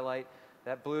really highlight,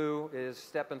 that blue is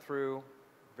stepping through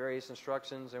various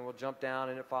instructions, and we'll jump down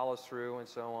and it follows through and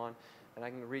so on. And I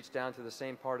can reach down to the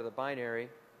same part of the binary,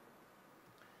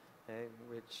 okay,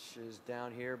 which is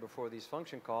down here before these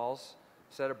function calls,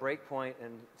 set a breakpoint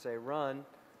and say run.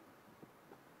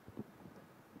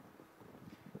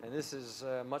 And this is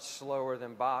much slower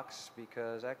than Box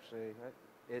because actually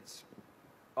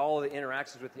all of the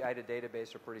interactions with the IDA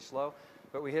database are pretty slow.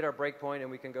 But we hit our breakpoint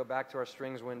and we can go back to our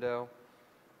strings window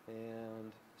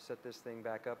and set this thing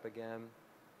back up again.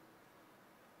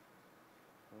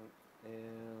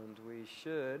 And we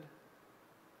should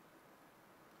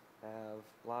have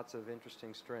lots of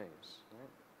interesting strings. Right?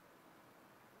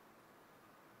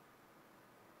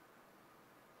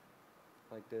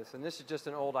 Like this. And this is just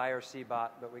an old IRC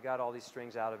bot, but we got all these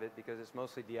strings out of it because it's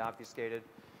mostly deobfuscated.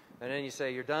 And then you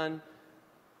say you're done.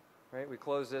 Right? We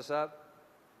close this up,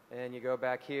 and you go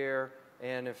back here,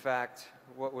 and in fact,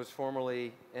 what was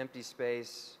formerly empty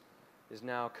space is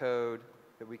now code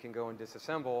that we can go and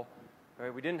disassemble.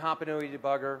 Right? We didn't hop into a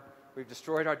debugger. We've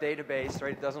destroyed our database.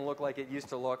 Right? It doesn't look like it used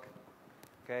to look.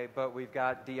 Okay? But we've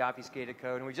got deobfuscated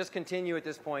code, and we just continue at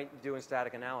this point doing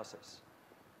static analysis.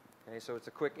 Okay? So it's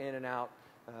a quick in and out.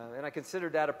 And I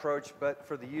considered that approach, but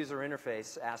for the user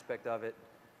interface aspect of it,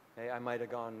 okay, I might have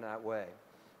gone that way.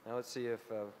 Now let's see if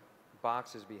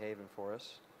Box is behaving for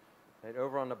us. Right,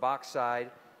 over on the box side,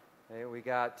 okay, we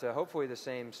got hopefully the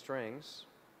same strings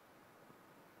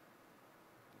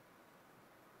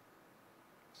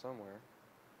somewhere.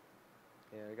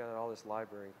 Yeah, we got all this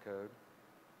library code.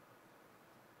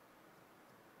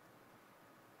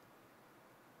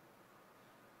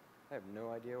 I have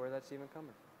no idea where that's even coming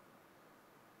from.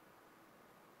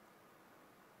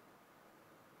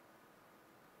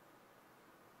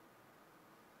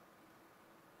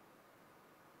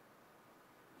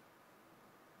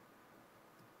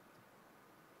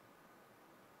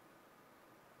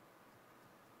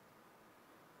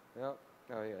 Yep.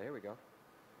 Oh yeah, here we go.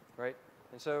 Right.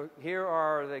 And so here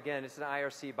are, again, it's an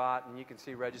IRC bot, and you can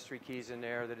see registry keys in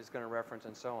there that it's going to reference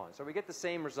and so on. So we get the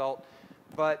same result,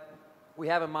 but we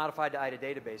haven't modified the IDA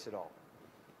database at all.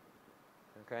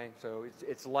 Okay, so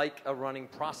it's like a running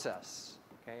process.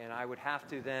 Okay, and I would have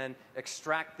to then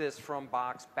extract this from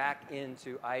box back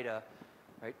into IDA,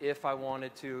 right, if I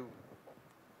wanted to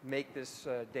make this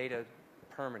data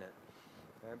permanent.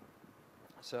 Okay?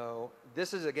 So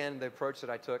this is, again, the approach that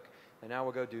I took, and now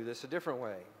we'll go do this a different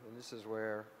way. And this is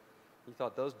where you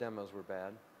thought those demos were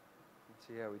bad. Let's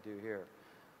see how we do here.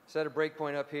 Set a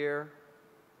breakpoint up here.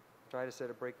 Try to set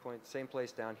a breakpoint, same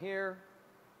place down here.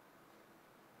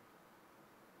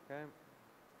 Okay.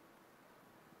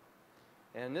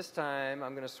 And this time,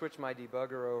 I'm going to switch my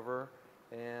debugger over,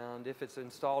 and if it's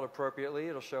installed appropriately,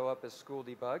 it'll show up as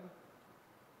Sk3wlDbg. Okay,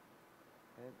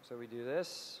 so we do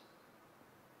this.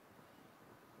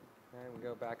 Okay, we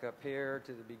go back up here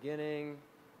to the beginning,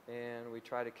 and we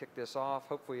try to kick this off.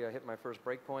 Hopefully, I hit my first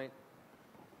breakpoint.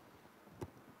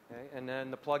 Okay, and then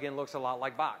the plugin looks a lot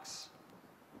like Box.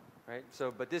 Right?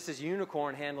 So, but this is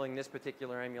Unicorn handling this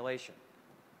particular emulation.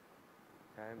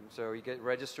 Okay, so you get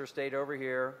register state over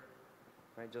here,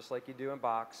 right, just like you do in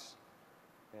Box,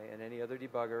 okay, and any other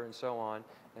debugger and so on.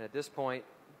 And at this point,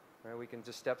 right, we can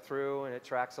just step through and it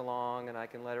tracks along and I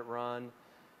can let it run.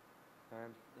 Okay,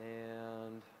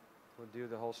 and we'll do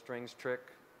the whole strings trick.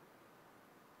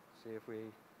 See if we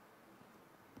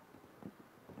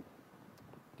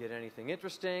get anything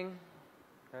interesting.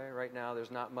 Okay, right now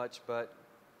there's not much but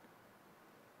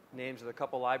names of the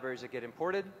couple libraries that get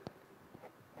imported.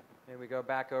 And we go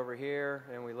back over here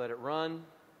and we let it run.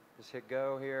 Just hit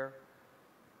go here.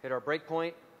 Hit our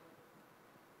breakpoint.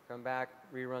 Come back,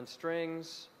 rerun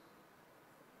strings.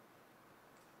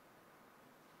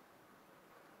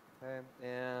 Okay.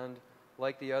 And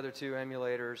like the other two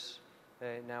emulators,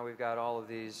 okay, now we've got all of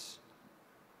these,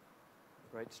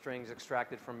 right, strings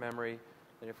extracted from memory.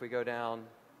 And if we go down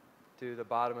to the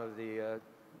bottom of the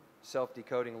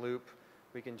self-decoding loop,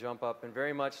 we can jump up, and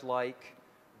very much like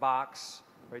Box,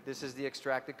 right, this is the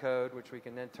extracted code, which we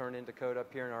can then turn into code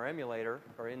up here in our emulator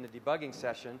or in the debugging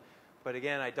session. But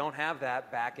again, I don't have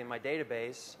that back in my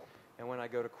database. And when I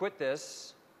go to quit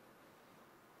this,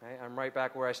 okay, I'm right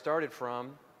back where I started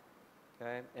from.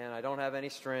 Okay, and I don't have any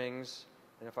strings.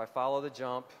 And if I follow the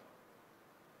jump,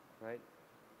 right,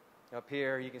 up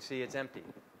here, you can see it's empty.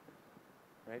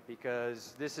 Right,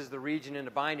 because this is the region in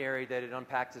the binary that it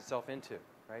unpacks itself into.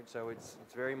 Right? So it's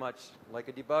very much like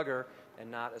a debugger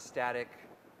and not a static,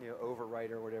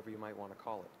 overwrite or whatever you might want to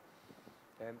call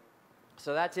it. Okay?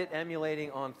 So that's it,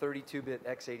 emulating on 32-bit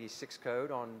x86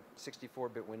 code on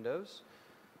 64-bit Windows.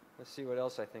 Let's see what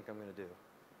else I think I'm going to do.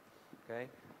 Okay?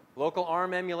 Local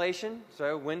ARM emulation,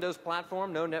 so Windows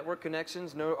platform, no network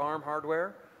connections, no ARM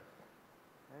hardware.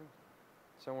 Okay?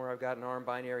 Somewhere I've got an ARM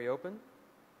binary open.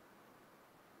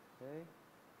 Okay?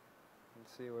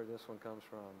 Let's see where this one comes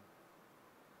from.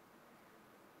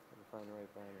 Find the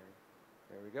right binary.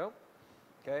 There we go.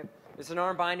 Okay, it's an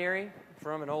ARM binary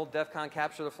from an old DEF CON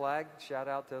Capture the Flag. Shout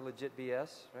out to Legit BS,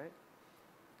 right?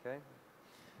 Okay.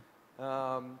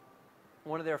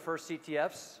 One of their first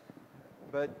CTFs,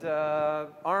 but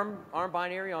ARM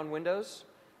binary on Windows.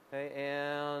 Okay,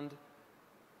 and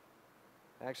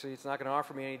actually, it's not going to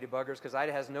offer me any debuggers because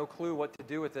IDA has no clue what to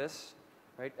do with this.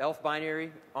 Right? ELF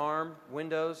binary, ARM,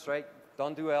 Windows. Right?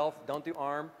 Don't do ELF. Don't do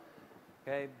ARM.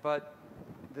 Okay, but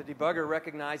the debugger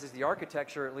recognizes the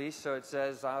architecture at least, so it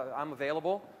says I'm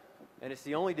available, and it's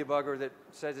the only debugger that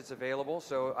says it's available,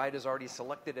 so IDA's already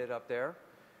selected it up there,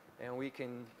 and we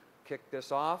can kick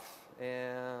this off,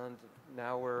 and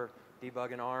now we're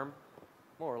debugging ARM,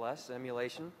 more or less,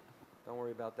 emulation. Don't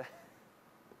worry about that.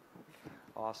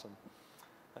 Awesome.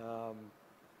 We'll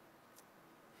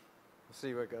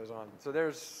see what goes on. So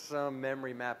there's some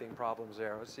memory mapping problems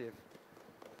there. Let's see if,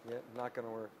 yeah, not going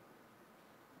to work.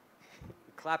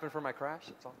 Clapping for my crash.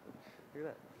 It's all, look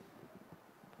at that.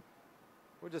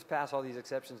 We'll just pass all these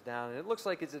exceptions down, and it looks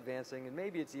like it's advancing, and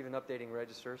maybe it's even updating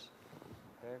registers.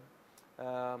 Okay.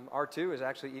 R2 is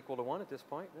actually equal to 1 at this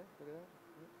point. Yeah, look at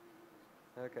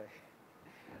Okay.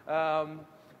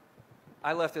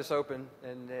 I left this open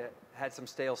and it had some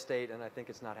stale state, and I think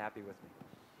it's not happy with me.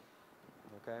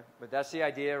 Okay, but that's the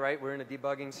idea, right? We're in a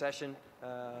debugging session,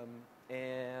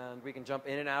 and we can jump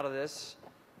in and out of this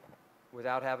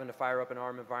without having to fire up an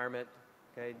ARM environment.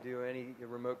 Okay, do any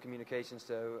remote communications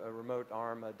to a remote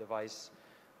ARM device,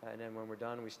 and then when we're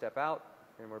done, we step out,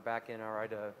 and we're back in our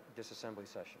IDA disassembly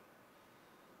session.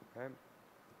 Okay.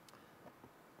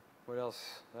 What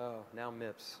else? Oh, now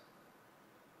MIPS.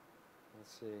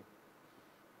 Let's see.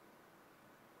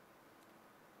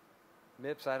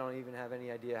 MIPS, I don't even have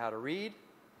any idea how to read.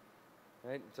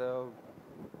 Right? So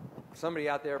somebody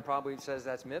out there probably says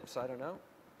that's MIPS. I don't know.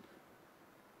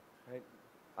 Right?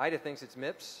 IDA thinks it's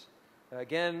MIPS.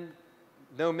 Again,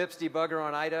 no MIPS debugger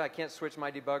on IDA. I can't switch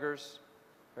my debuggers.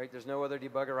 Right? There's no other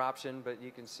debugger option, but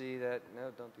you can see that.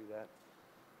 No, don't do that.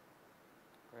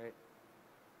 Right?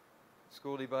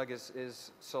 Sk3wlDbg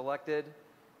is selected.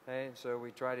 Okay? So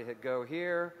we try to hit go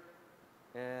here,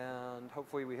 and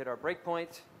hopefully we hit our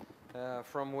breakpoint,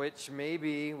 from which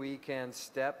maybe we can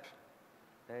step.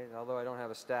 Okay? Although I don't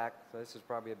have a stack, so this is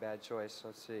probably a bad choice.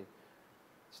 Let's see.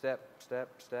 Step, step,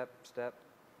 step, step.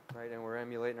 Right? And we're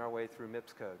emulating our way through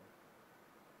MIPS code.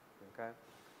 Okay?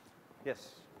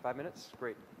 Yes? 5 minutes?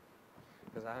 Great.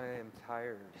 Because I am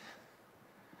tired.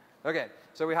 Okay,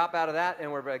 so we hop out of that,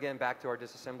 and we're again back to our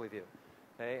disassembly view.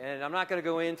 Okay, and I'm not going to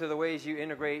go into the ways you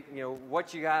integrate,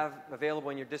 what you have available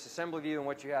in your disassembly view and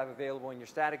what you have available in your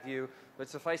static view, but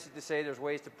suffice it to say there's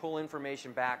ways to pull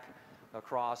information back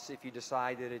across if you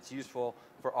decide that it's useful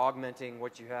for augmenting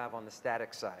what you have on the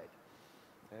static side.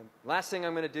 Okay. Last thing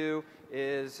I'm going to do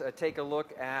is take a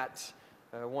look at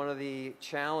one of the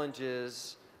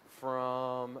challenges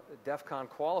from DEF CON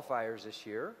qualifiers this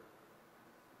year.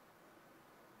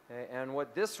 Okay, and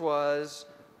what this was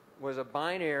a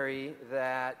binary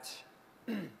that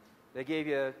they gave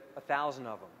you 1,000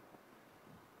 of them.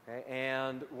 Okay,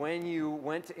 and when you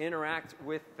went to interact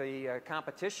with the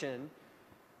competition,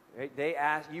 right, they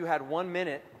asked, you had 1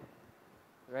 minute,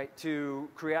 right, to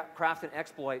craft an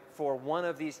exploit for one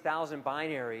of these 1,000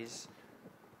 binaries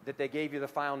that they gave you the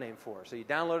file name for. So you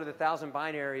downloaded the 1,000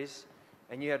 binaries,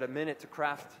 and you had a minute to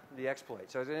craft the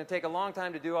exploit. So it's going to take a long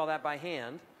time to do all that by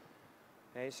hand.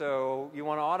 Okay, so you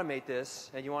want to automate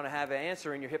this, and you want to have an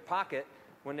answer in your hip pocket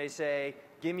when they say,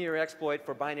 give me your exploit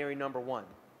for binary number 1.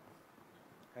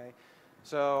 Okay,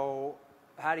 so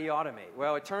how do you automate?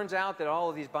 Well, it turns out that all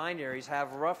of these binaries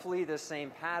have roughly the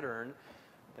same pattern,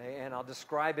 okay, and I'll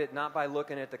describe it not by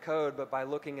looking at the code, but by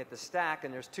looking at the stack,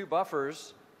 and there's 2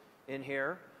 buffers in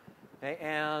here, okay,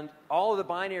 and all of the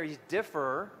binaries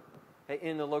differ, okay,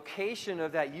 in the location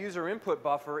of that user input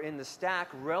buffer in the stack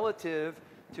relative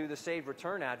to the saved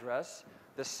return address,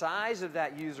 the size of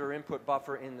that user input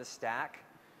buffer in the stack,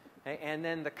 okay, and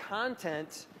then the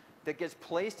content that gets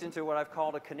placed into what I've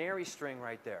called a canary string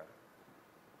right there.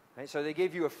 Okay, so they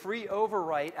give you a free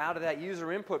overwrite out of that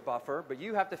user input buffer, but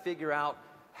you have to figure out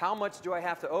how much do I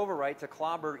have to overwrite to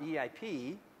clobber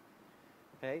EIP.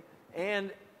 Okay,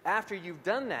 and after you've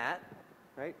done that,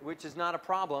 right, which is not a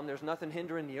problem, there's nothing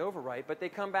hindering the overwrite, but they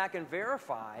come back and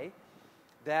verify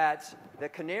that the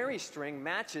canary string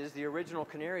matches the original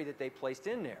canary that they placed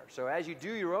in there. So as you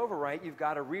do your overwrite, you've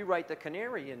got to rewrite the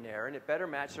canary in there, and it better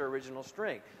match their original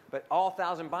string. But all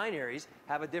 1,000 binaries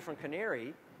have a different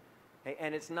canary,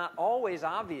 and it's not always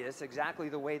obvious exactly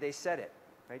the way they set it.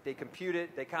 Right? They compute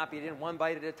it, they copy it in 1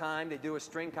 byte at a time, they do a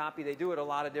string copy, they do it a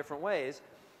lot of different ways.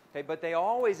 Okay, but they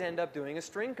always end up doing a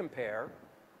string compare,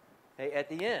 okay, at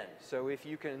the end. So if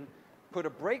you can put a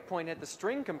breakpoint at the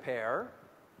string compare,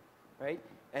 right,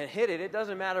 and hit it, it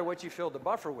doesn't matter what you filled the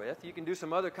buffer with. You can do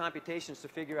some other computations to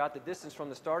figure out the distance from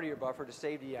the start of your buffer to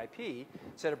saved EIP,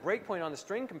 set a breakpoint on the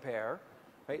string compare,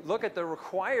 right, look at the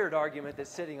required argument that's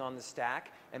sitting on the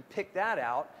stack, and pick that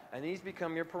out, and these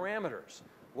become your parameters.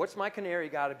 What's my canary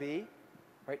got to be?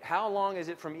 Right, how long is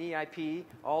it from EIP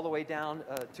all the way down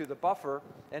to the buffer?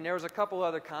 And there was a couple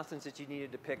other constants that you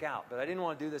needed to pick out, but I didn't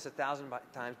want to do this 1,000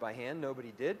 times by hand.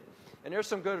 Nobody did. And there's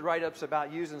some good write-ups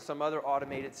about using some other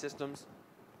automated systems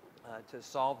to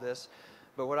solve this.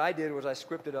 But what I did was I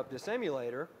scripted up this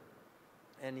emulator,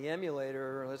 and the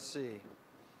emulator, let's see,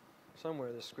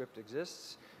 somewhere the script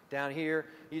exists. Down here,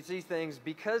 you see things,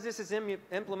 because this is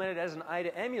implemented as an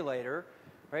IDA emulator,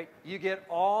 right, you get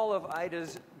all of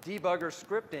IDA's debugger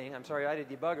scripting, IDA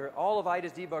debugger, all of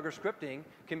IDA's debugger scripting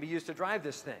can be used to drive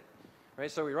this thing. Right,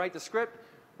 so we write the script,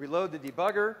 we load the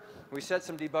debugger, we set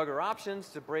some debugger options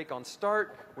to break on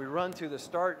start, we run to the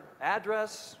start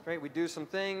address, right, we do some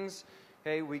things,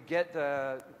 okay, we get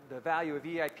the value of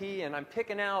EIP, and I'm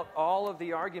picking out all of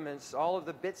the arguments, all of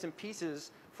the bits and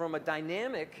pieces from a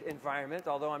dynamic environment,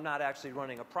 although I'm not actually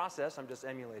running a process, I'm just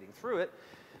emulating through it.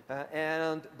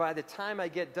 And by the time I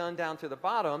get done down to the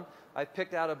bottom, I've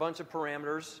picked out a bunch of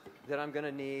parameters that I'm going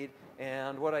to need.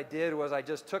 And what I did was I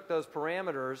just took those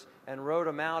parameters and wrote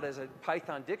them out as a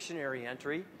Python dictionary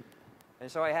entry. And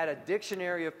so I had a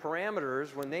dictionary of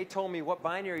parameters. When they told me what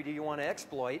binary do you want to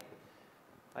exploit,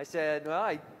 I said, well,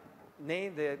 I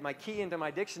named my key into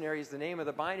my dictionary is the name of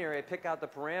the binary. I pick out the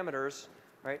parameters,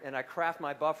 right, and I craft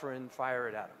my buffer and fire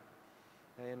it at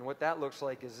them. And what that looks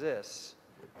like is this.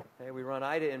 Okay, we run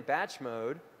IDA in batch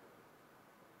mode.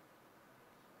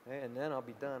 Okay, and then I'll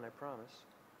be done, I promise.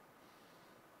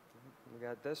 We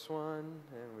got this one,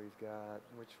 and we've got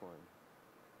which one?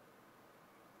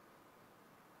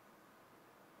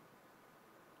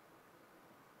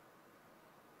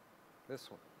 This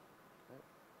one.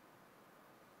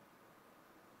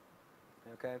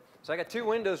 Okay, so I got two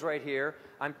windows right here.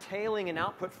 I'm tailing an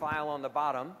output file on the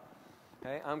bottom.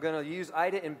 Okay, I'm going to use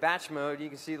IDA in batch mode. You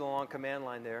can see the long command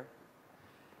line there.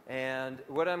 And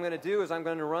what I'm going to do is I'm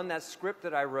going to run that script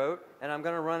that I wrote, and I'm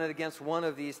going to run it against one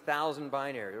of these 1,000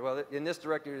 binaries. Well, in this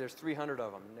directory, there's 300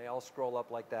 of them, and they all scroll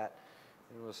up like that.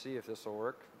 And we'll see if this will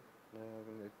work. I'm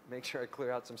going to make sure I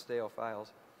clear out some stale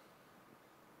files.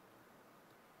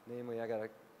 Namely, I got to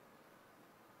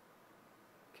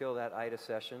kill that IDA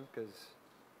session because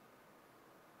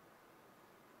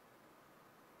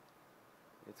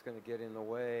it's going to get in the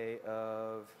way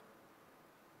of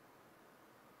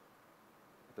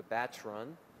the batch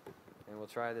run, and we'll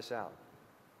try this out.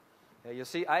 Now, you'll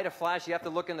see IDA flash. You have to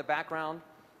look in the background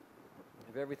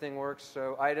if everything works.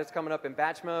 So IDA's coming up in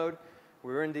batch mode.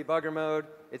 We're in debugger mode.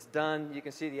 It's done. You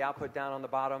can see the output down on the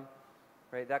bottom.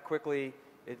 Right, that quickly,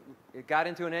 it got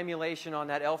into an emulation on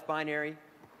that ELF binary.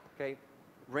 Okay,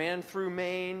 ran through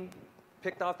main,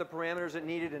 picked off the parameters it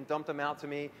needed, and dumped them out to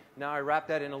me. Now I wrap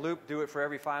that in a loop, do it for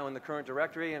every file in the current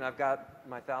directory, and I've got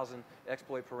my 1,000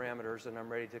 exploit parameters, and I'm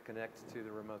ready to connect to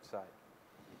the remote side.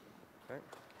 Okay.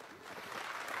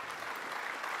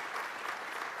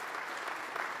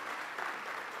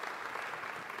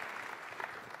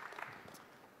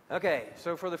 Okay,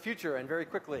 so for the future, and very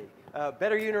quickly,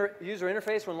 better user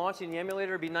interface when launching the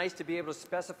emulator. It'd be nice to be able to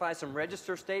specify some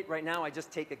register state. Right now, I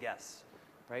just take a guess.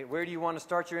 Right? Where do you want to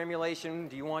start your emulation?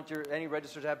 Do you want any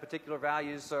registers to have particular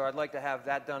values? So I'd like to have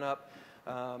that done up.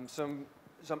 Some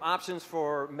options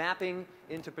for mapping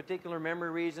into particular memory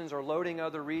regions or loading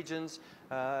other regions.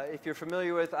 If you're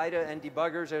familiar with IDA and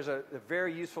debuggers, there's a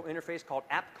very useful interface called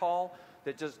app call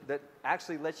that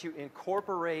actually lets you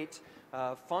incorporate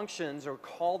functions or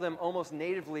call them almost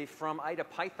natively from IDA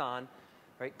Python.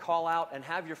 Right? Call out and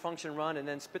have your function run and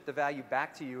then spit the value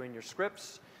back to you in your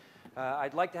scripts.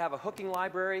 I'd like to have a hooking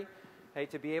library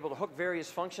to be able to hook various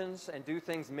functions and do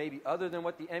things maybe other than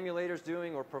what the emulator is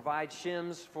doing, or provide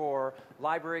shims for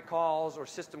library calls or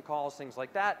system calls, things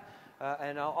like that.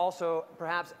 And I'll also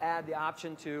perhaps add the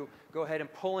option to go ahead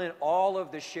and pull in all of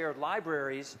the shared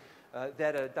libraries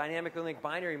that a dynamically linked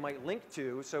binary might link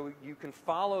to, so you can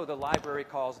follow the library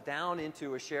calls down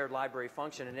into a shared library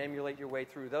function and emulate your way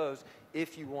through those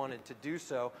if you wanted to do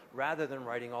so, rather than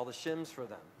writing all the shims for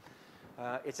them.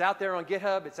 It's out there on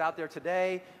GitHub. It's out there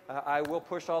today. I will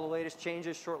push all the latest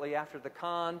changes shortly after the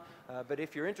con. But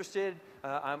if you're interested,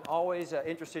 I'm always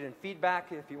interested in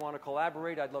feedback. If you want to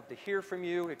collaborate, I'd love to hear from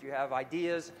you. If you have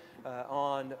ideas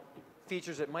on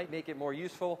features that might make it more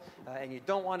useful and you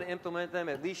don't want to implement them,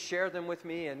 at least share them with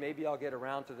me, and maybe I'll get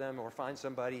around to them or find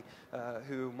somebody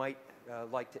who might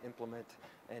like to implement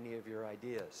any of your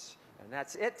ideas. And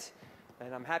that's it.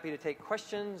 And I'm happy to take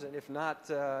questions, and if not,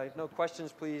 if no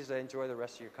questions, please enjoy the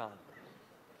rest of your con.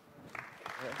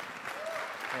 Yeah.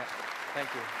 Thank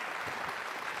you.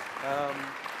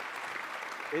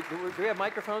 Do we have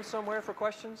microphones somewhere for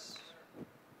questions?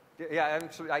 Yeah,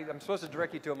 I'm supposed to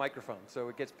direct you to a microphone, so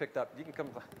it gets picked up. You can come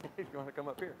if you want to come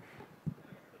up here.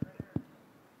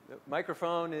 The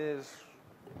microphone is,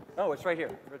 oh, it's right here.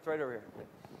 It's right over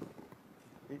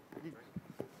here.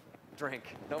 Drink.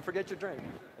 Don't forget your drink.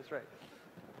 That's right.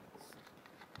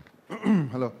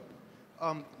 Hello.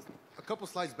 A couple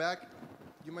slides back,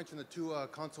 you mentioned the two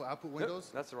console output windows.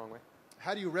 Nope, that's the wrong way.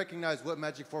 How do you recognize what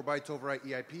magic 4 bytes overwrite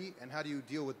EIP, and how do you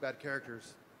deal with bad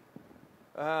characters?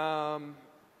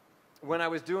 When I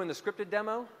was doing the scripted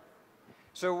demo,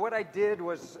 so what I did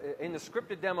was, in the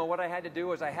scripted demo, what I had to do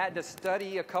was I had to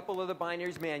study a couple of the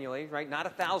binaries manually, right? Not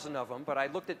 1,000 of them, but I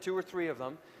looked at 2 or 3 of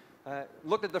them.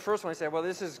 Looked at the first one and said, well,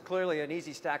 this is clearly an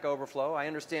easy stack overflow. I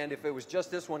understand if it was just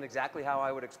this one exactly how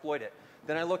I would exploit it.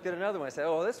 Then I looked at another one and said,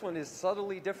 oh, this one is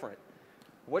subtly different.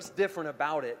 What's different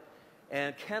about it?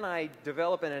 And can I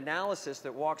develop an analysis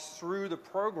that walks through the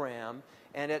program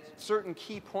and at certain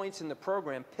key points in the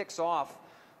program picks off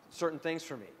certain things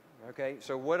for me? Okay,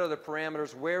 so what are the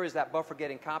parameters? Where is that buffer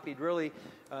getting copied? Really,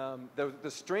 the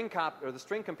string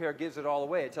compare gives it all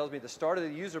away. It tells me the start of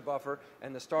the user buffer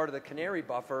and the start of the canary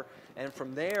buffer, and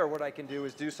from there, what I can do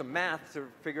is do some math to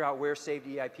figure out where saved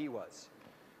EIP was.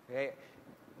 Okay,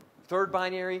 third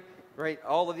binary, right?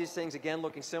 All of these things again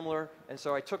looking similar, and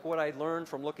so I took what I learned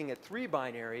from looking at 3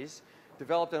 binaries,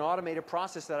 developed an automated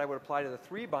process that I would apply to the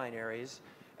 3 binaries,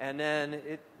 and then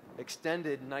it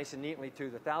extended nice and neatly to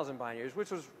the 1,000 binaries, which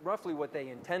was roughly what they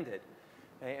intended.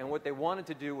 Okay? And what they wanted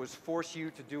to do was force you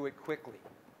to do it quickly.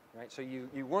 Right? So you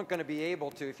weren't going to be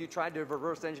able to, if you tried to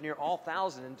reverse engineer all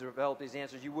 1,000 and develop these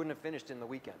answers, you wouldn't have finished in the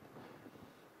weekend.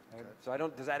 Okay?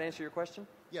 So does that answer your question?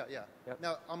 Yeah, yeah. Yep.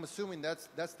 Now, I'm assuming that's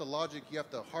the logic you have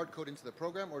to hard code into the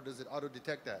program, or does it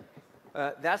auto-detect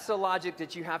that? That's the logic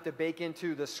that you have to bake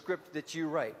into the script that you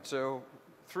write. So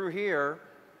through here,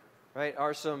 right,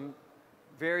 are some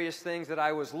various things that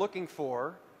I was looking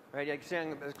for, right? You can see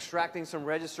I'm extracting some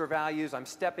register values. I'm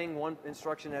stepping one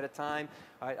instruction at a time.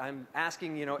 I'm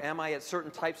asking, you know, am I at certain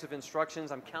types of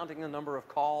instructions? I'm counting the number of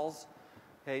calls,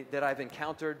 okay, that I've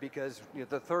encountered because, you know,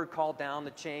 the third call down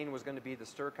the chain was going to be the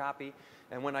stir copy.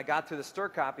 And when I got to the stir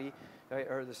copy, right,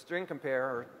 or the string compare,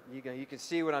 or you can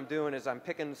see what I'm doing is I'm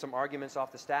picking some arguments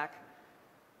off the stack,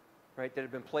 right, that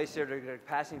have been placed there, they're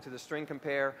passing to the string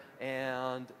compare,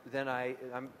 and then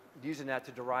I'm using that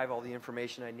to derive all the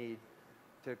information I need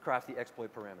to craft the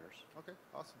exploit parameters. Okay,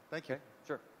 awesome. Thank you. Okay,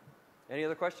 sure. Any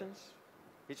other questions?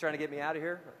 He's trying to get me out of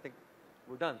here. I think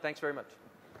we're done. Thanks very much.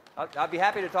 I'll be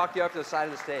happy to talk to you up to the side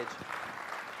of the stage.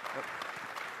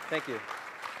 Thank you.